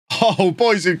Oh,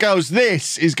 boys and girls,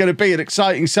 this is going to be an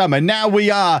exciting summer. Now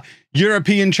we are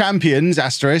European champions,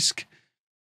 asterisk.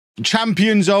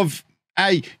 Champions of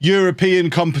a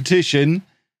European competition.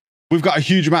 We've got a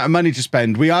huge amount of money to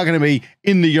spend. We are going to be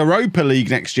in the Europa League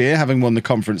next year, having won the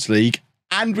Conference League.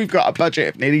 And we've got a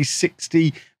budget of nearly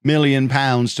 £60 million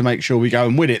to make sure we go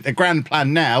and win it. The grand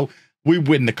plan now, we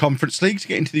win the Conference League to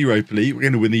get into the Europa League. We're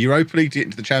going to win the Europa League to get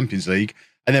into the Champions League.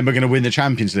 And then we're going to win the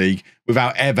Champions League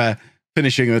without ever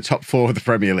finishing in the top four of the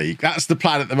Premier League. That's the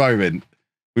plan at the moment.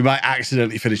 We might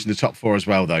accidentally finish in the top four as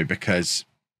well, though, because,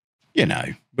 you know,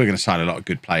 we're going to sign a lot of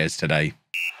good players today.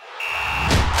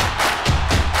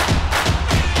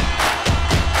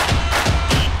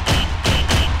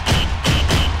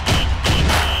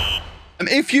 And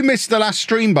if you missed the last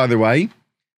stream, by the way,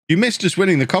 you missed us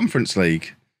winning the Conference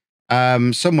League.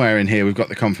 Somewhere in here, we've got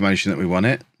the confirmation that we won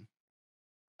it.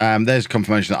 There's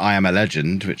confirmation that I am a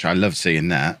legend, which I love seeing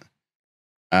that.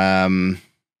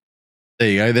 There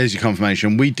you go. There's your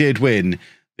confirmation. We did win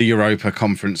the Europa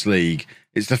Conference League.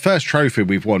 It's the first trophy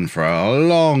we've won for a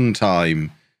long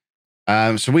time.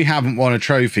 So we haven't won a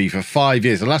trophy for 5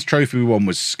 years. The last trophy we won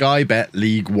was Sky Bet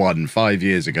League 1 5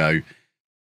 years ago.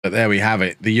 But there we have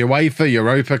it. The UEFA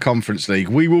Europa Conference League.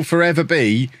 We will forever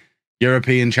be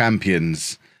European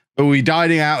champions. But we'll be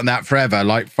dining out on that forever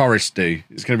like Forest do.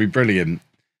 It's going to be brilliant.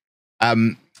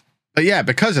 But yeah,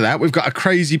 because of that, we've got a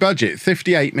crazy budget.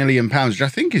 £58 million, which I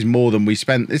think is more than we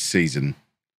spent this season.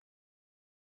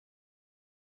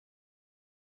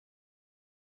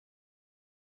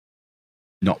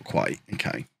 Not quite.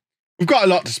 Okay. We've got a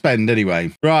lot to spend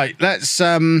anyway. Right, let's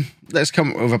come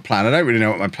up with a plan. I don't really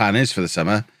know what my plan is for the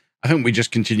summer. I think we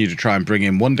just continue to try and bring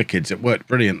in wonder kids. It worked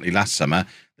brilliantly last summer.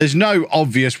 There's no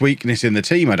obvious weakness in the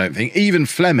team, I don't think. Even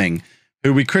Fleming,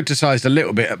 who we criticised a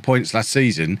little bit at points last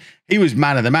season, he was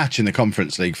man of the match in the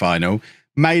Conference League final,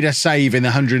 made a save in the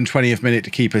 120th minute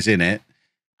to keep us in it,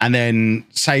 and then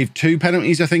saved 2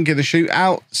 penalties, I think, in the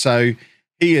shootout. So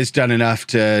he has done enough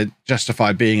to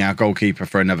justify being our goalkeeper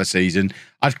for another season.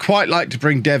 I'd quite like to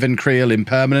bring Devon Creel in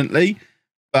permanently,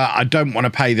 but I don't want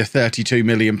to pay the £32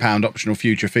 million optional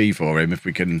future fee for him if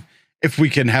we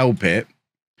can help it.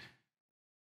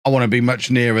 I want to be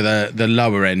much nearer the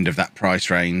lower end of that price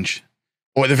range,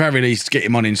 or at the very least get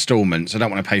him on instalments. I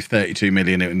don't want to pay £32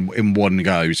 million in one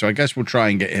go, so I guess we'll try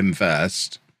and get him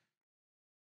first.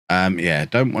 Yeah,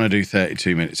 don't want to do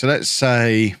 32 minutes. So let's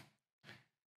say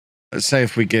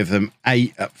if we give them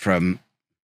 8 up front,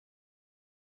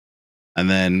 and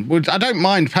then I don't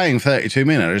mind paying 32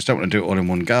 million. I just don't want to do it all in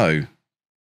one go. Let's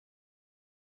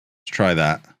try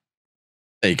that.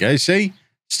 There you go. See,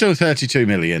 still 32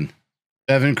 million.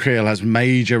 Devon Creel has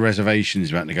major reservations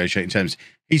about negotiating terms.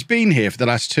 He's been here for the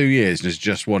last 2 years and has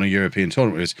just won a European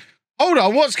tournament with us. Hold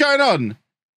on, what's going on?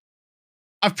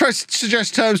 I've pressed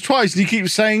suggest terms twice and he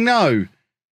keeps saying no.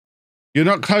 You're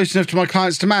not close enough to my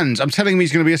client's demands. I'm telling him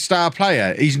he's going to be a star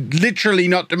player. He's literally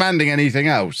not demanding anything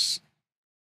else.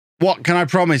 What can I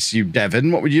promise you,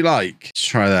 Devon? What would you like? Let's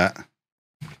try that.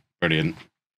 Brilliant.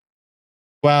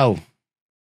 Well,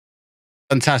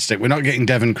 fantastic. We're not getting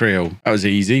Devon Creel. That was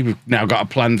easy. We've now got a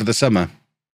plan for the summer.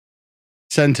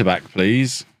 Centre back,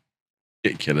 please.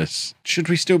 Ridiculous. Should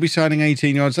we still be signing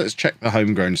 18-year-olds? Let's check the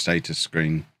homegrown status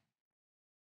screen.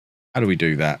 How do we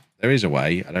do that? There is a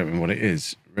way. I don't remember what it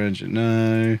is.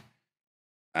 No.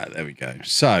 There we go.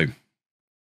 So,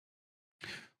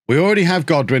 we already have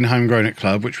Godwin homegrown at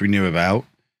club, which we knew about.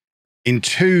 In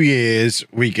 2 years,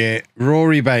 we get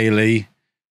Rory Bailey,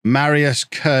 Marius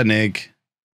Koenig,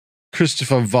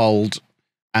 Christopher Vold,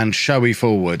 and Showy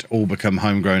Forward all become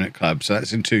homegrown at club. So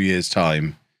that's in 2 years'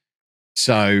 time.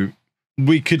 So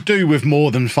we could do with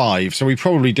more than 5. So we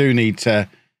probably do need to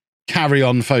carry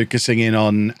on focusing in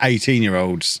on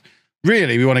 18-year-olds.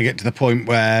 Really, we want to get to the point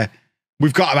where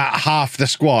we've got about half the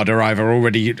squad are either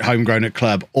already homegrown at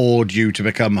club or due to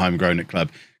become homegrown at club.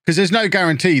 Because there's no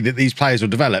guarantee that these players will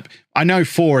develop. I know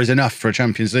 4 is enough for a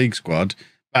Champions League squad,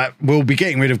 but we'll be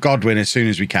getting rid of Godwin as soon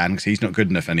as we can because he's not good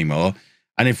enough anymore.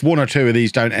 And if 1 or 2 of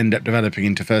these don't end up developing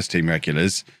into first-team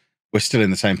regulars, we're still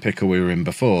in the same pickle we were in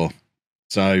before.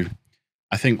 So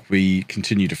I think we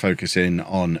continue to focus in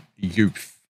on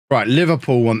youth. Right,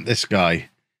 Liverpool want this guy.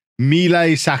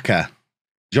 Mile Saka.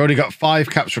 He's already got 5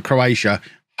 caps for Croatia.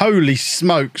 Holy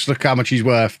smokes, look how much he's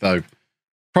worth, though.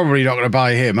 Probably not going to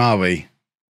buy him, are we?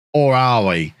 Or are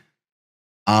we?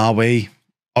 Are we?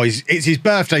 Oh, it's his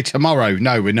birthday tomorrow.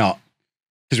 No, we're not.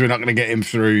 Because we're not going to get him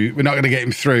through. We're not going to get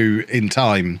him through in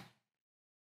time.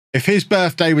 If his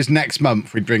birthday was next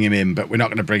month, we'd bring him in, but we're not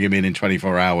going to bring him in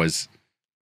 24 hours.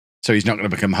 So he's not going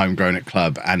to become homegrown at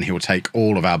club, and he'll take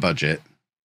all of our budget.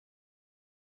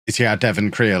 Is he our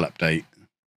Devon Creel update?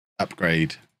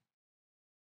 upgrade.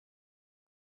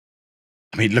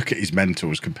 I mean, look at his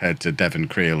mentals compared to Devon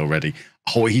Creel already.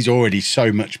 Oh, he's already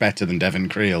so much better than Devon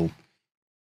Creel.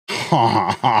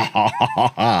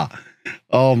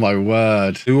 Oh, my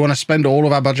word. Do we want to spend all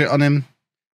of our budget on him?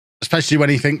 Especially when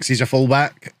he thinks he's a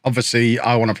fullback. Obviously,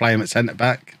 I want to play him at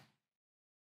centre-back,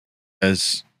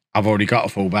 as I've already got a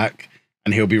fullback,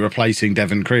 and he'll be replacing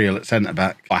Devon Creel at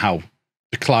centre-back. Wow.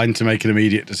 Declined to make an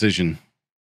immediate decision.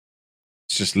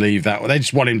 Let's just leave that. Well, they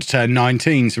just want him to turn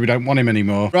 19, so we don't want him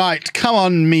anymore. Right, come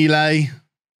on, Melee.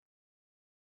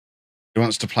 He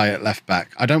wants to play at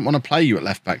left-back. I don't want to play you at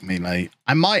left-back, Melee.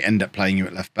 I might end up playing you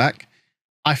at left-back.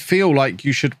 I feel like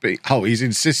you should be... Oh, he's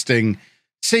insisting...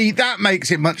 See, that makes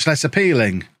it much less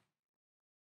appealing.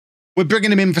 We're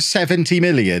bringing him in for 70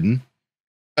 million,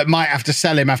 but might have to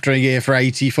sell him after a year for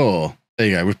 84. There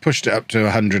you go. We've pushed it up to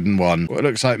 101. Well, it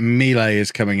looks like Melee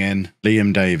is coming in.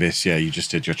 Liam Davis. Yeah, you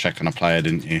just did your check on a player,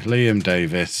 didn't you? Liam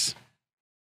Davis.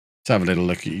 Let's have a little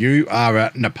look at you. You are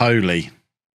at Napoli.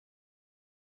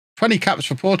 20 caps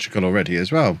for Portugal already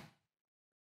as well.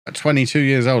 At 22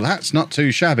 years old. That's not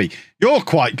too shabby. You're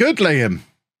quite good, Liam.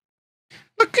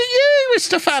 Look at you,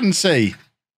 Mr. Fancy.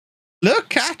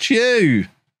 Look at you.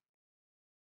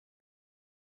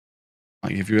 I'll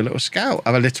give you a little scout.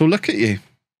 Have a little look at you.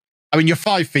 I mean, you're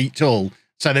 5 feet tall,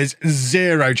 so there's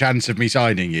zero chance of me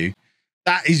signing you.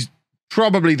 That is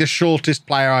probably the shortest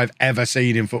player I've ever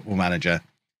seen in Football Manager.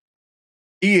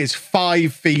 He is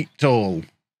 5 feet tall.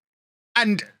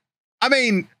 And, I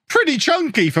mean, pretty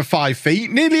chunky for 5 feet.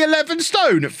 Nearly 11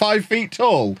 stone at 5 feet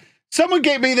tall. Someone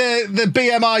get me the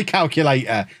BMI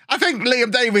calculator. I think Liam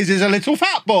Davies is a little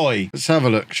fat boy. Let's have a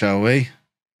look, shall we?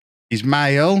 He's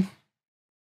male.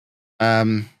 I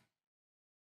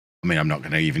mean, I'm not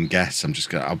going to even guess.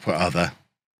 I'll put other.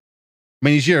 I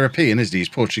mean, he's European, isn't he? He's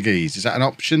Portuguese. Is that an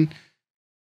option?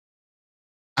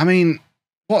 I mean,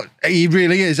 what? He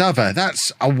really is other.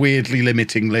 That's a weirdly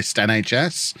limiting list,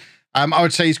 NHS. I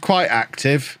would say he's quite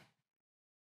active.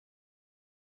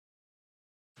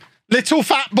 Little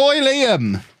fat boy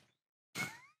Liam.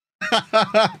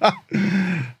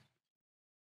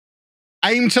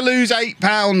 Aim to lose 8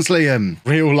 pounds, Liam.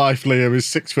 Real life Liam is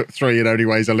 6'3" and only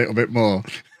weighs a little bit more.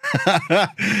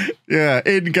 Yeah,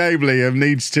 in game Liam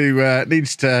needs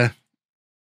to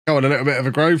go on a little bit of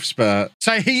a growth spurt.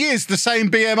 So he is the same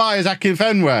BMI as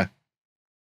Akinfenwa.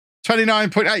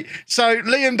 29.8. So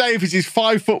Liam Davies is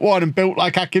 5'1" and built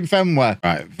like Akinfenwa.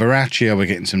 Right, Veracchio we're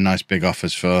getting some nice big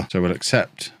offers for. So we'll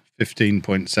accept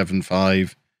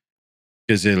 15.75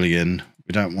 gazillion.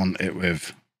 We don't want it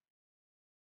with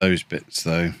those bits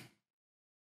though.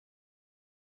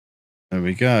 There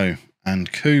we go.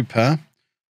 And Cooper.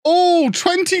 Oh,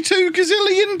 22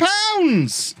 gazillion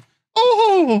pounds.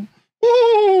 Oh,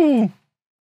 oh,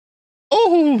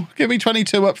 oh, give me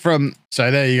 22 up front.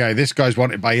 So there you go. This guy's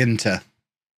wanted by Inter,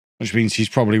 which means he's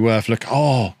probably worth look.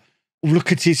 Oh,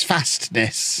 look at his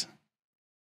fastness.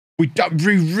 We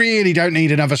really don't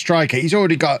need another striker. He's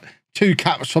already got 2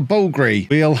 caps for Bulgari.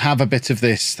 We'll have a bit of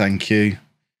this, thank you.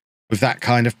 With that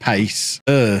kind of pace.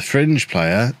 Fringe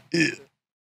player.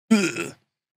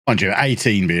 Mind you,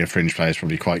 18 being a fringe player is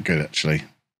probably quite good, actually.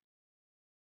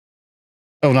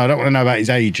 Oh, no, I don't want to know about his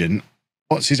agent.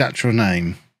 What's his actual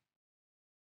name?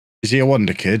 Is he a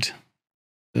wonder kid?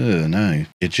 Oh, no.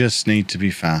 You just need to be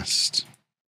fast.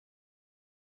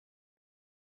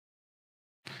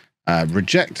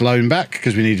 Reject loan back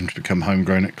because we need him to become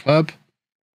homegrown at club.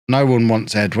 No one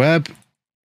wants Ed Webb.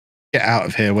 Get out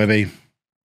of here, Webby.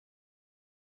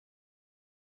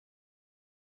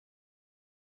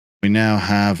 We now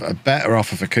have a better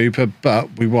offer for Cooper,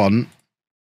 but we want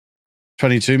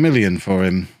 22 million for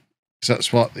him. Because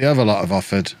that's what the other lot have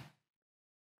offered.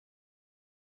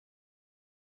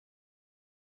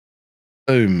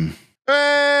 Boom.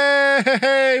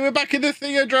 Hey, we're back in the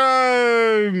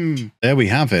Theodrome. There we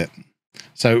have it.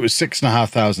 So it was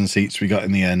 6,500 seats we got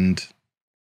in the end.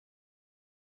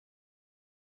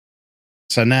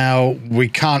 So now we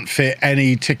can't fit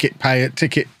any ticket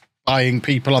buying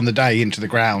people on the day into the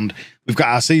ground. We've got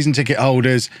our season ticket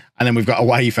holders and then we've got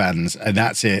away fans, and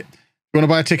that's it. You want to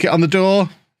buy a ticket on the door?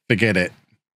 Forget it.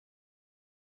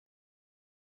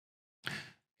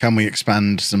 Can we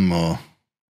expand some more?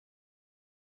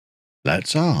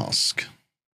 Let's ask.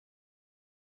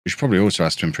 We should probably also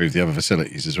ask to improve the other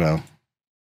facilities as well,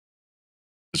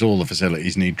 because all the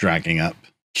facilities need dragging up.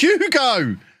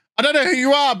 Hugo! I don't know who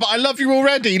you are, but I love you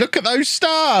already. Look at those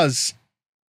stars.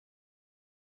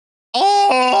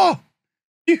 Oh!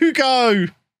 Hugo!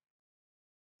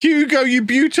 Hugo, you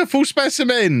beautiful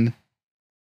specimen.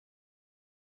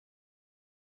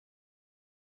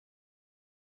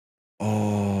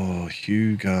 Oh,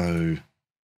 Hugo.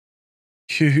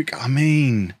 I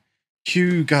mean,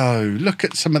 Hugo. Look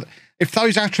at some of the... If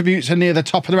those attributes are near the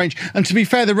top of the range, and to be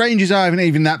fair, the ranges aren't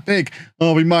even that big.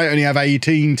 Oh, we might only have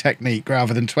 18 technique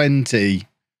rather than 20.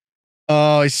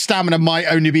 Oh, his stamina might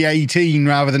only be 18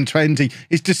 rather than 20.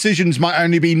 His decisions might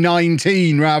only be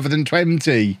 19 rather than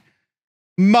 20.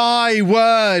 My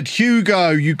word, Hugo,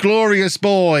 you glorious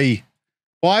boy.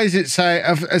 Why does it say,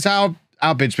 has our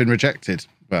bid's been rejected?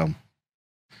 Well,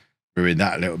 ruined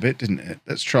that a little bit, didn't it?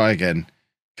 Let's try again.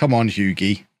 Come on,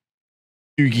 Hugie.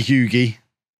 Hugie.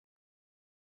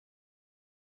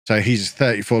 So he's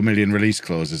 34 million release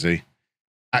clause, is he?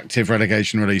 Active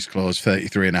relegation release clause,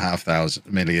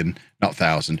 33.5 million, not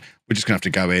thousand. We're just going to have to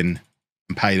go in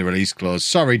and pay the release clause.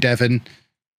 Sorry, Devon.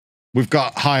 We've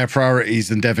got higher priorities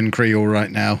than Devon Creole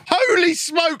right now. Holy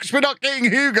smokes, we're not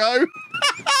getting Hugo.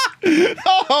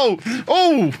 Oh,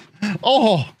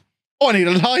 I need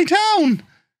to lie down.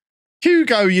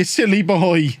 Hugo, you silly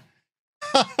boy.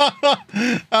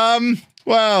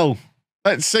 Well,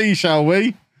 let's see, shall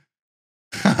we?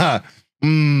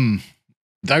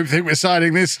 Don't think we're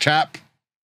signing this chap.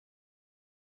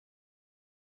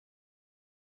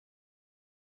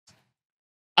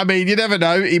 I mean, you never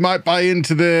know. He might buy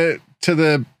into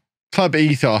the club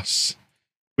ethos.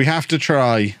 We have to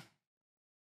try.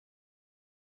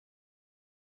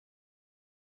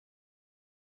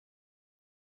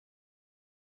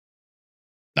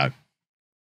 No.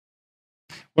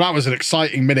 Well, that was an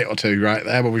exciting minute or two right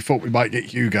there when we thought we might get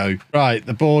Hugo. Right,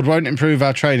 the board won't improve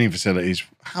our training facilities.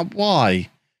 Why?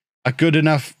 Are good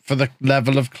enough for the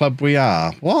level of club we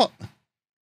are? What?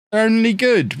 They're only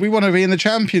good. We want to be in the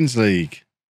Champions League.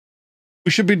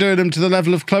 We should be doing them to the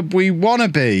level of club we want to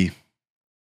be.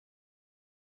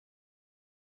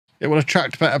 It will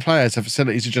attract better players. The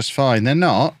facilities are just fine. They're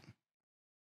not.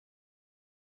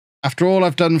 After all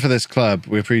I've done for this club,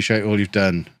 we appreciate all you've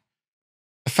done.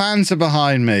 The fans are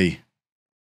behind me.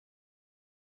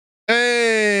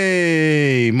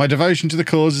 Hey, my devotion to the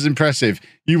cause is impressive.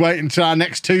 You wait until our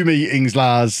next 2 meetings,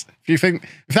 Lars. If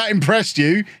that impressed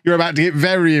you, you're about to get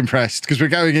very impressed because we're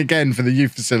going again for the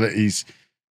youth facilities.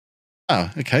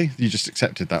 Oh, okay. You just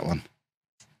accepted that one.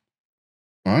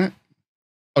 All right.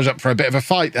 I was up for a bit of a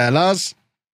fight there, Lars.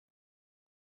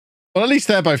 Well, at least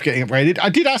they're both getting upgraded. I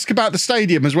did ask about the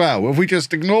stadium as well. Are we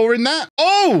just ignoring that?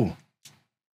 Oh!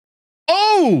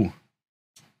 Oh!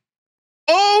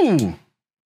 Oh!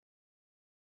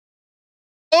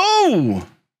 Oh!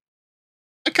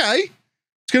 Okay.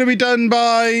 It's going to be done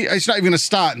by... It's not even going to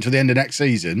start until the end of next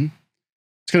season.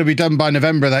 It's going to be done by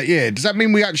November of that year. Does that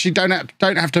mean we actually don't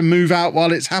have to move out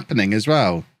while it's happening as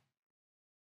well?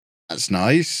 That's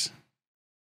nice.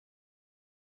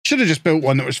 Should have just built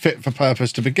one that was fit for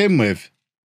purpose to begin with.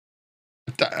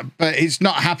 But it's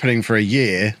not happening for a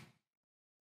year,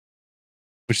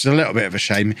 which is a little bit of a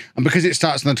shame. And because it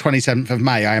starts on the 27th of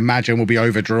May, I imagine we'll be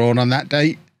overdrawn on that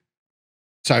date.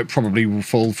 So it probably will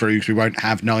fall through because we won't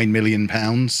have £9 million.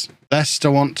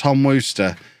 Leicester want Tom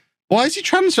Wooster. Why is he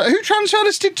transfer? Who transfer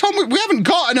listed Tom? We haven't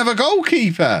got another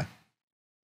goalkeeper.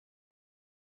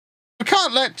 We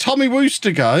can't let Tommy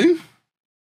Wooster go.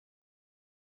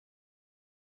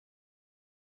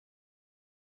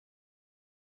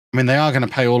 I mean, they are going to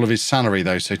pay all of his salary,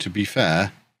 though, so to be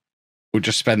fair, we'll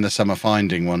just spend the summer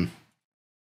finding one.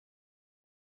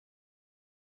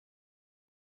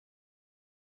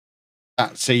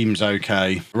 That seems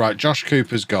okay. Right, Josh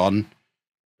Cooper's gone,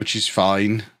 which is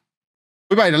fine.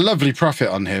 We made a lovely profit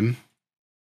on him.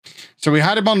 So we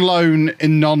had him on loan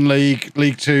in non-league,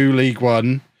 League 2, League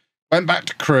 1. Went back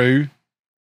to Crewe,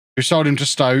 who sold him to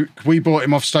Stoke. We bought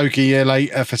him off Stoke a year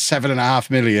later for £7.5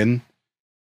 million.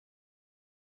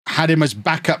 Had him as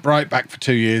backup right back for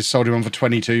 2 years, sold him on for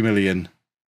 22 million.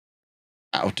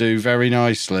 That'll do very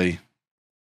nicely.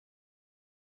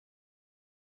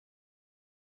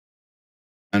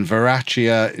 And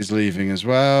Veraccia is leaving as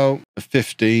well for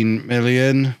 15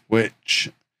 million,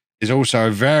 which is also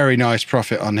a very nice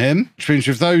profit on him. Which means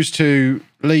with those two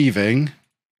leaving,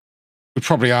 we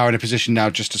probably are in a position now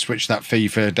just to switch that fee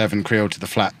for Devon Creole to the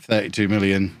flat 32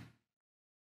 million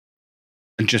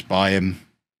and just buy him.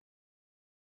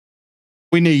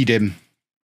 We need him.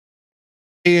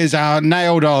 He is our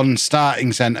nailed-on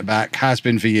starting centre-back, has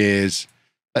been for years.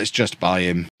 Let's just buy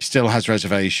him. He still has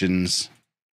reservations.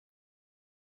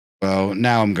 Well,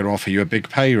 now I'm going to offer you a big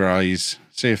pay rise.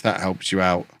 See if that helps you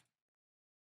out.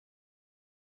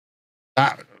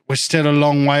 That was still a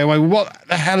long way away. What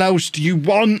the hell else do you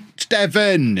want,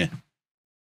 Devon?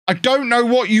 I don't know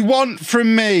what you want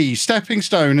from me. Stepping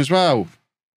stone as well.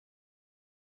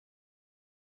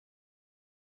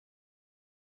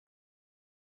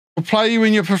 We'll play you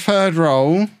in your preferred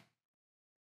role.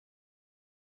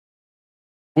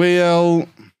 We'll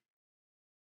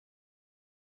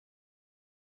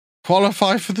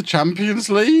qualify for the Champions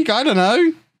League. I don't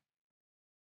know.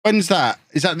 When's that?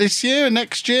 Is that this year or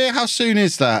next year? How soon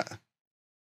is that?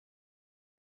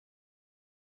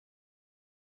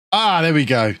 Ah, there we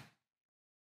go.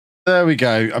 There we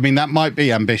go. I mean, that might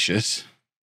be ambitious.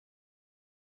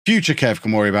 Future Kev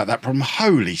can worry about that problem.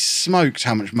 Holy smokes,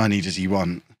 how much money does he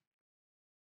want?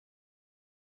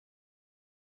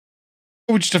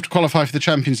 We just have to qualify for the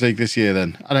Champions League this year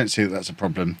then. I don't see that that's a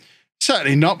problem.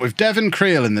 Certainly not with Devon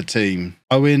Creel in the team.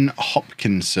 Owen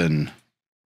Hopkinson.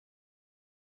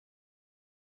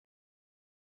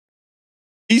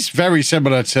 He's very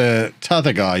similar to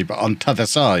t'other guy, but on t'other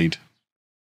side.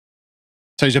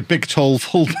 So he's a big, tall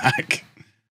fullback.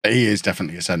 He is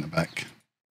definitely a centre-back.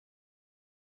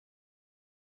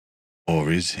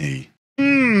 Or is he?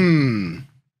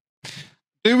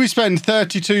 Do we spend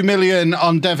 32 million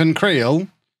on Devon Creel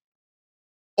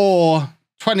or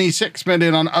 26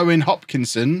 million on Owen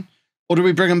Hopkinson, or do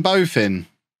we bring them both in?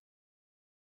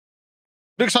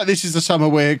 Looks like this is the summer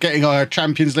we're getting our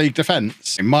Champions League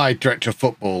defence. My director of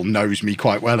football knows me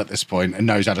quite well at this point and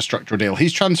knows how to structure a deal.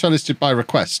 He's transfer listed by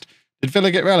request. Did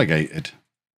Villa get relegated?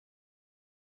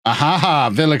 Aha,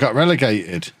 Villa got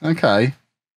relegated. Okay.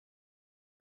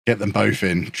 Get them both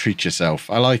in. Treat yourself.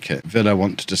 I like it. Villa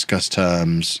want to discuss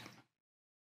terms.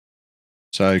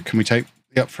 So can we take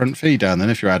the upfront fee down then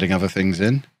if you're adding other things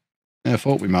in? Yeah, I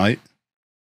thought we might.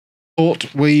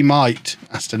 Thought we might.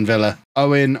 Aston Villa.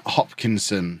 Owen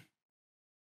Hopkinson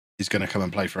is going to come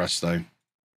and play for us though.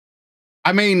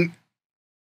 I mean,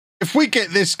 if we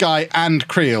get this guy and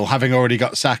Creel having already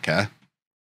got Saka,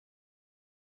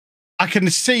 I can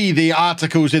see the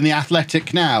articles in The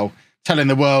Athletic now telling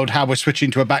the world how we're switching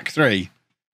to a back three.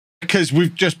 Because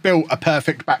we've just built a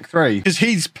perfect back three. Because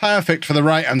he's perfect for the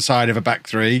right-hand side of a back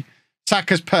three.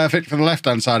 Saka's perfect for the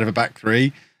left-hand side of a back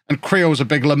three. And Creel's a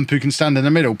big lump who can stand in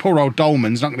the middle. Poor old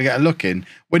Dolman's not going to get a look in.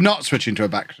 We're not switching to a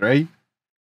back three.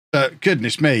 But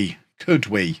goodness me, could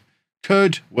we?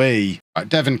 Could we? Right,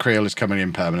 Devon Creel is coming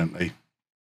in permanently.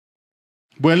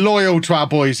 We're loyal to our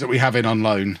boys that we have in on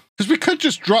loan. Because we could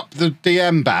just drop the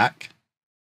DM back,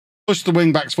 push the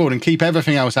wing backs forward and keep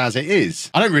everything else as it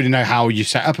is. I don't really know how you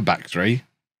set up a back three.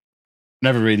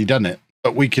 Never really done it.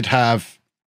 But we could have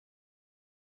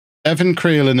Devon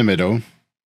Creel in the middle.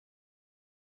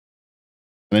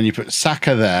 And then you put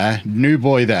Saka there, new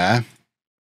boy there.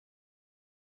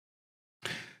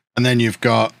 And then you've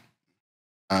got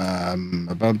I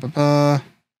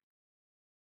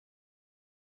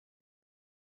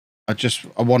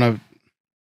want to,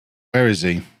 where is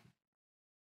he?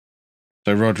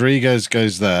 So Rodriguez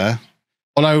goes there.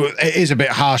 Although it is a bit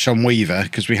harsh on Weaver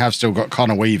because we have still got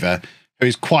Connor Weaver, who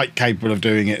is quite capable of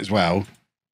doing it as well.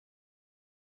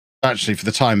 Actually, for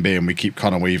the time being, we keep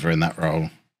Connor Weaver in that role.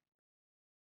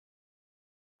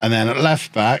 And then at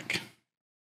left back,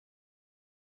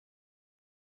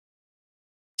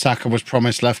 Saka was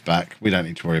promised left back. We don't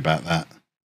need to worry about that.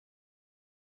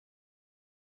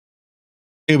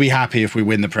 He'll be happy if we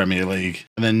win the Premier League.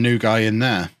 And then new guy in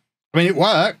there. I mean, it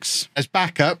works. As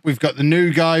backup, we've got the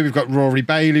new guy, we've got Rory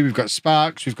Bailey, we've got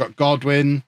Sparks, we've got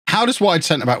Godwin. How does wide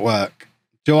centre-back work?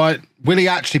 Will he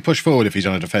actually push forward if he's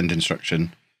on a defend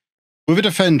instruction? With a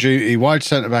defend duty, wide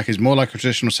centre-back is more like a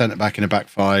traditional centre-back in a back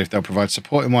five. They'll provide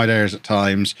support in wide areas at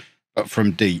times, but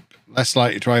from deep. Less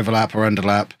likely to overlap or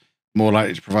underlap, more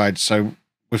likely to provide. So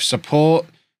with support,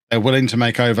 they're willing to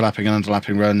make overlapping and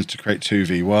underlapping runs to create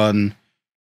 2v1.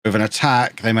 With an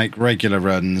attack, they make regular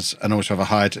runs and also have a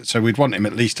higher... So we'd want him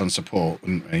at least on support,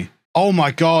 wouldn't we? Oh my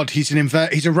God, he's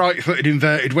a right-footed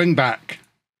inverted wing-back.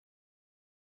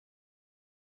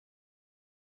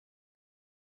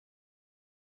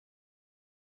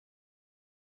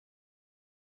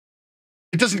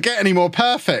 It doesn't get any more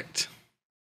perfect.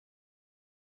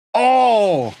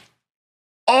 Oh!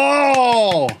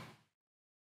 Oh!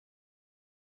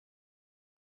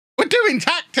 We're doing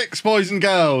tactics, boys and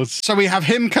girls. So we have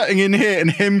him cutting in here and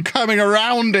him coming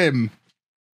around him.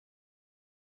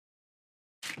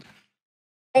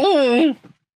 Oh!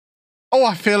 Oh,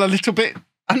 I feel a little bit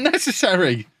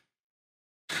unnecessary.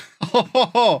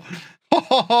 Oh!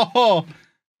 Oh!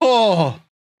 Oh!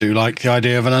 Do like the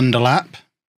idea of an underlap.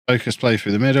 Focus play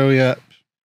through the middle, yep.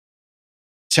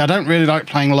 See, I don't really like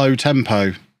playing low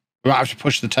tempo. We might have to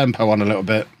push the tempo on a little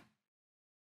bit.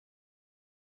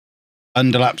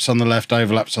 Underlaps on the left,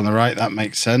 overlaps on the right. That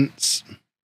makes sense.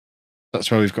 That's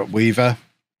where we've got Weaver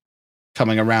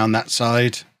coming around that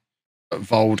side. Got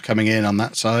Vold coming in on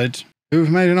that side. Who have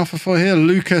we made an offer for here?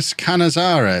 Lucas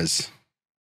Canizares.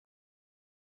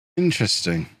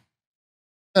 Interesting.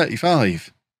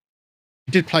 35.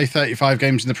 He did play 35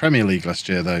 games in the Premier League last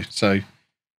year, though. So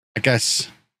I guess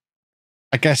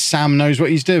Sam knows what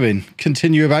he's doing.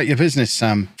 Continue about your business,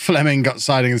 Sam. Fleming got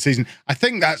signing of the season. I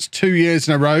think that's 2 years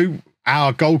in a row.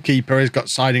 Our goalkeeper has got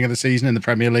signing of the season in the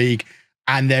Premier League.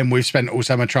 And then we've spent all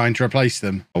summer trying to replace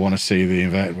them. I want to see the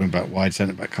inverted wing-back wide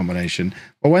centre-back combination.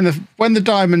 But when the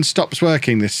diamond stops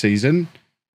working this season,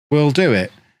 we'll do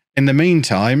it. In the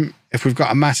meantime, if we've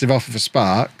got a massive offer for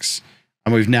Sparks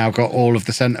and we've now got all of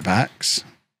the centre-backs,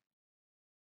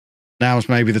 now's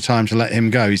maybe the time to let him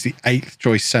go. He's the 8th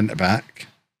choice centre-back.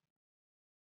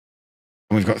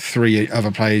 And we've got 3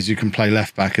 other players who can play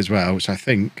left-back as well. So I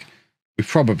think we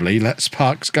probably let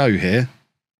Sparks go here.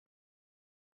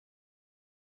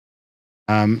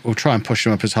 We'll try and push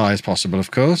him up as high as possible,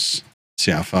 of course.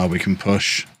 See how far we can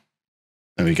push.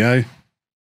 There we go.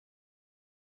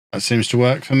 That seems to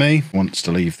work for me. Wants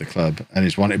to leave the club and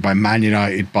is wanted by Man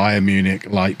United, Bayern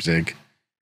Munich, Leipzig.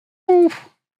 Ooh.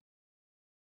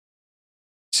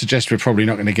 Suggest we're probably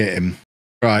not going to get him.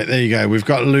 Right, there you go. We've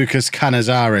got Lucas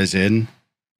Canizares in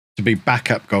to be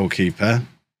backup goalkeeper.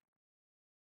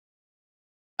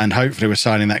 And hopefully we're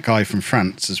signing that guy from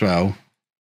France as well.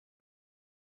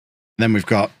 Then we've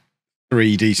got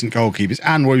 3 decent goalkeepers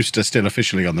and Wooster still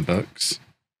officially on the books.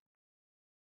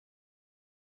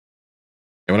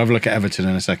 We'll have a look at Everton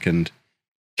in a second.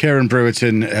 Kieran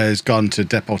Brewerton has gone to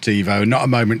Deportivo, not a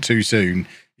moment too soon.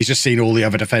 He's just seen all the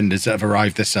other defenders that have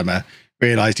arrived this summer,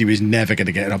 realised he was never going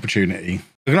to get an opportunity.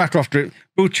 We're going to have to offer him,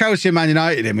 well, Chelsea and Man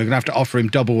United him, we're going to have to offer him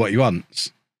double what he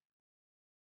wants.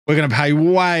 We're going to pay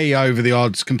way over the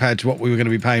odds compared to what we were going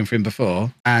to be paying for him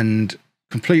before and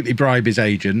completely bribe his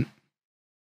agent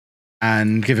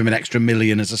and give him an extra $1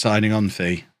 million as a signing on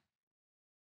fee.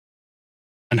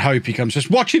 And hope he comes. Just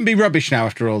watch him be rubbish now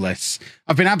after all this.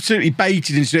 I've been absolutely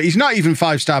baited into it. He's not even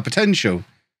 5-star potential.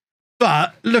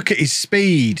 But look at his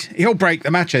speed. He'll break the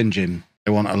match engine.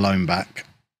 They want a loan back.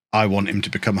 I want him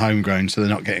to become homegrown, so they're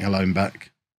not getting a loan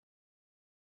back.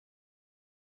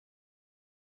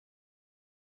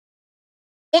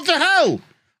 What the hell?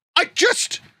 I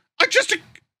just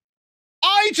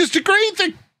agreed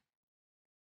that...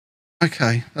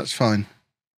 Okay, that's fine.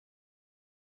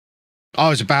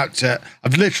 I've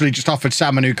literally just offered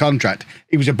Sam a new contract.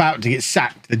 He was about to get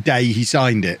sacked the day he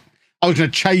signed it. I was going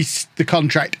to chase the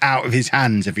contract out of his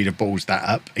hands if he'd have ballsed that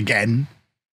up again.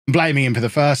 I'm blaming him for the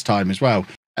first time as well.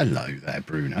 Hello there,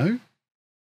 Bruno.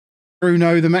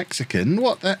 Bruno the Mexican.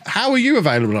 How are you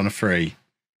available on a free?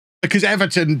 Because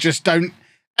Everton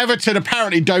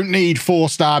apparently don't need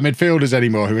 4-star midfielders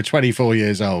anymore who are 24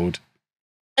 years old.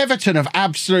 Everton have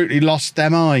absolutely lost their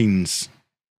minds.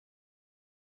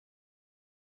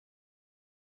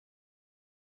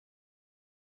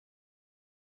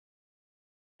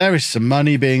 There is some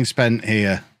money being spent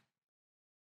here.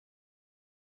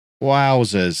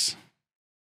 Wowzers.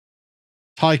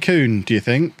 Tycoon, do you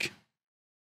think?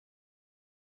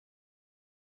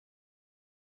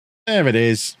 There it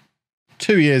is.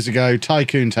 2 years ago,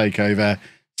 Tycoon takeover.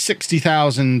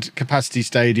 60,000 capacity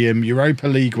stadium, Europa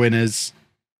League winners.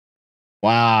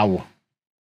 Wow.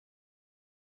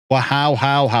 Well,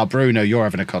 how, Bruno, you're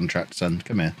having a contract, son.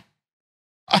 Come here.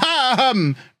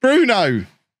 Bruno.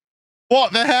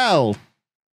 What the hell?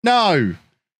 No.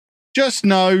 Just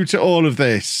no to all of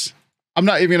this. I'm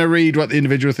not even going to read what the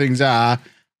individual things are.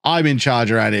 I'm in charge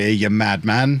around here, you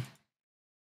madman.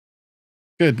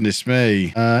 Goodness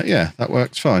me. Yeah, that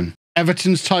works fine.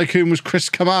 Everton's Tycoon was Chris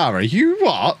Kamara. You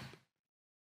what?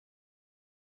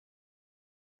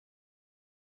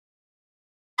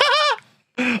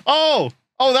 Oh,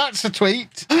 that's a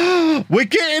tweet. We're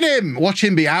getting him. Watch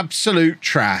him be absolute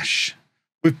trash.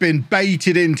 We've been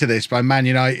baited into this by Man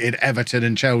United, Everton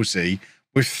and Chelsea.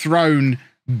 We've thrown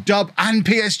and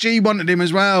PSG wanted him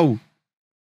as well.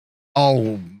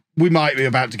 Oh, we might be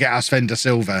about to get our Svenda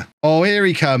Silva. Oh, here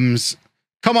he comes.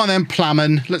 Come on then,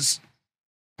 Plamen.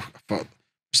 For a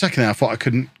second there, I thought I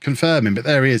couldn't confirm him, but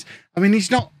there he is. I mean, he's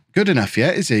not good enough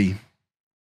yet, is he?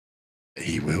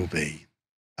 He will be.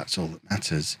 That's all that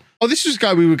matters. Oh, this was a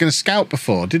guy we were going to scout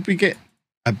before. Did we get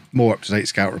a more up-to-date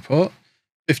scout report?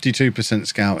 52%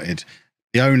 scouted.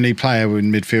 The only player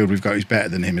in midfield we've got who's better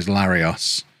than him is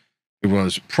Larios, who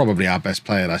was probably our best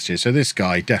player last year. So this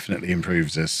guy definitely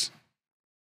improves us.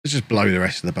 Let's just blow the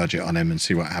rest of the budget on him and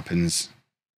see what happens.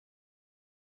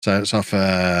 So let's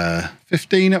offer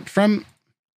 15 up front.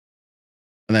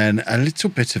 And then a little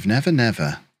bit of Never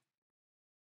Never.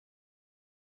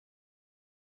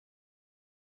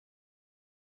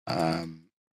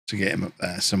 To get him up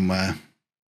there somewhere.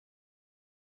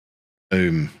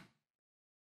 Boom.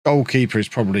 Goalkeeper is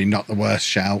probably not the worst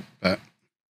shout, but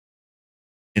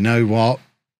you know what?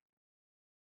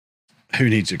 Who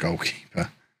needs a goalkeeper?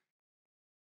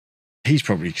 He's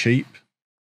probably cheap.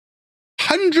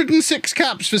 106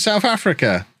 caps for South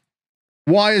Africa.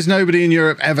 Why has nobody in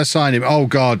Europe ever signed him? Oh,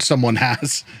 God, someone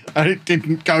has. And it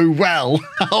didn't go well.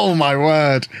 Oh, my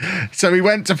word. So he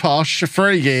went to Posh for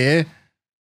a year,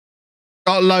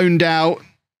 got loaned out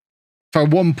for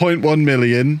 1.1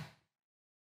 million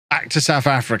back to South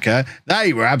Africa.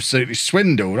 They were absolutely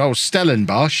swindled. Oh,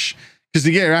 Stellenbosch, because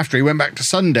the year after he went back to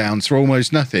Sundowns for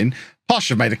almost nothing. Posh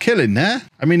have made a killing there.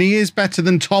 I mean, he is better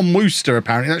than Tom Wooster,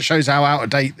 apparently. That shows how out of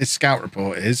date this scout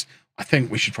report is. I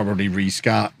think we should probably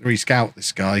rescout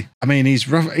this guy. I mean, he's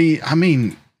rough. He's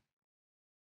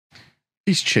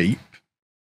cheap.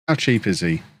 How cheap is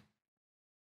he?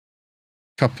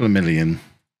 Couple of million.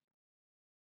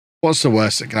 What's the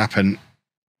worst that can happen?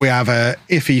 We have a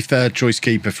iffy third choice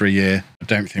keeper for a year. I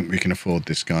don't think we can afford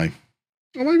this guy.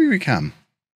 Or maybe we can.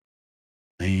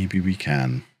 Maybe we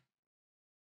can.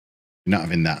 You're not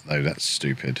having that, though. That's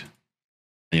stupid.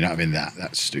 You're not having that.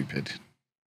 That's stupid.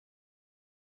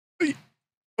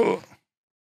 Oh.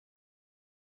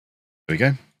 There we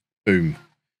go. Boom.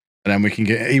 And then we can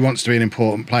get... He wants to be an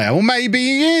important player. Well, maybe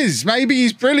he is. Maybe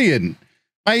he's brilliant.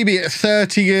 Maybe at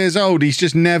 30 years old, he's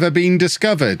just never been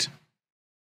discovered.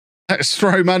 Let's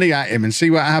throw money at him and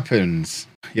see what happens.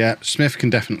 Yeah, Smith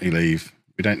can definitely leave.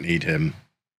 We don't need him.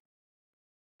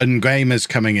 And Gamer's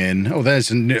coming in. Oh, there's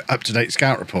a new up-to-date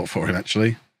scout report for him,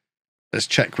 actually. Let's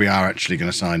check we are actually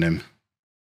going to sign him.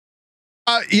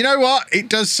 You know what? It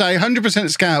does say 100%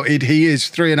 scouted. He is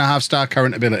 3.5-star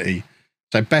current ability.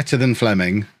 So better than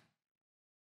Fleming.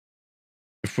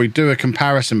 If we do a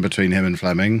comparison between him and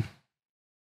Fleming...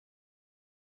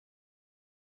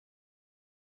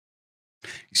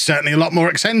 He's certainly a lot more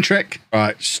eccentric.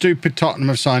 Right, stupid Tottenham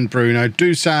have signed Bruno.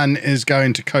 Dusan is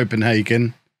going to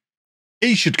Copenhagen.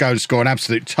 He should go and score an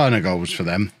absolute ton of goals for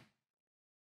them.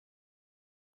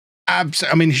 I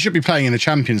mean, he should be playing in the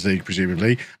Champions League,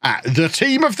 presumably, at the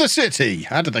team of the city.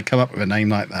 How did they come up with a name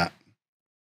like that?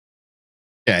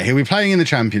 Yeah, he'll be playing in the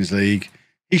Champions League.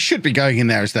 He should be going in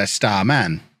there as their star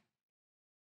man.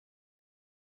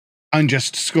 And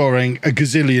just scoring a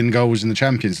gazillion goals in the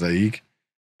Champions League.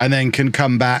 And then can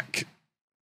come back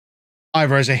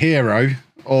either as a hero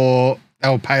or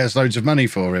they'll pay us loads of money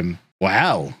for him.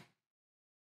 Wow.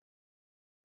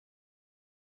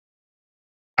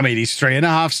 I mean, he's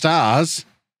 3.5 stars.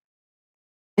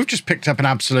 We've just picked up an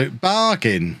absolute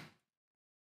bargain.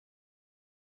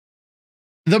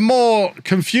 The more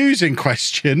confusing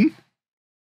question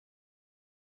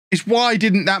is why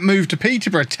didn't that move to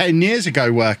Peterborough 10 years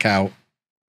ago work out?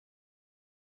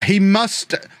 He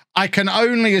must... I can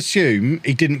only assume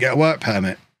he didn't get a work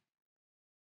permit.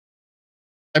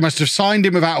 They must have signed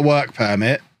him without a work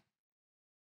permit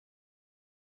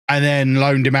and then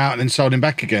loaned him out and then sold him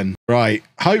back again. Right.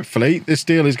 Hopefully this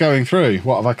deal is going through.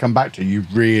 What have I come back to? You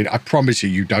really, I promise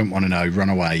you don't want to know. Run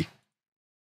away.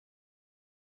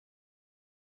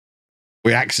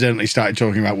 We accidentally started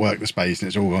talking about work the space and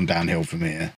it's all gone downhill from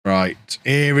here. Right.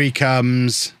 Here he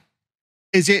comes.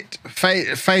 Is it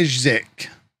Fejzik?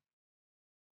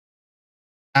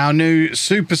 Our new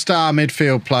superstar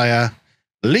midfield player,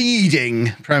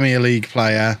 leading Premier League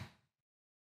player.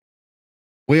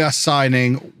 We are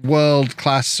signing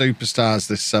world-class superstars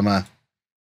this summer.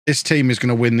 This team is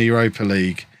going to win the Europa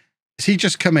League. Has he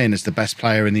just come in as the best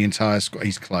player in the entire squad?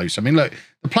 He's close. I mean, look,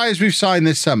 the players we've signed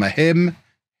this summer, him.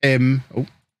 So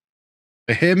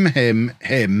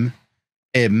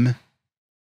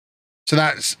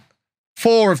that's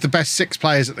 4 of the best 6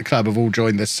 players at the club have all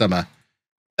joined this summer.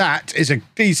 That is a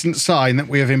decent sign that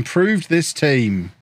we have improved this team.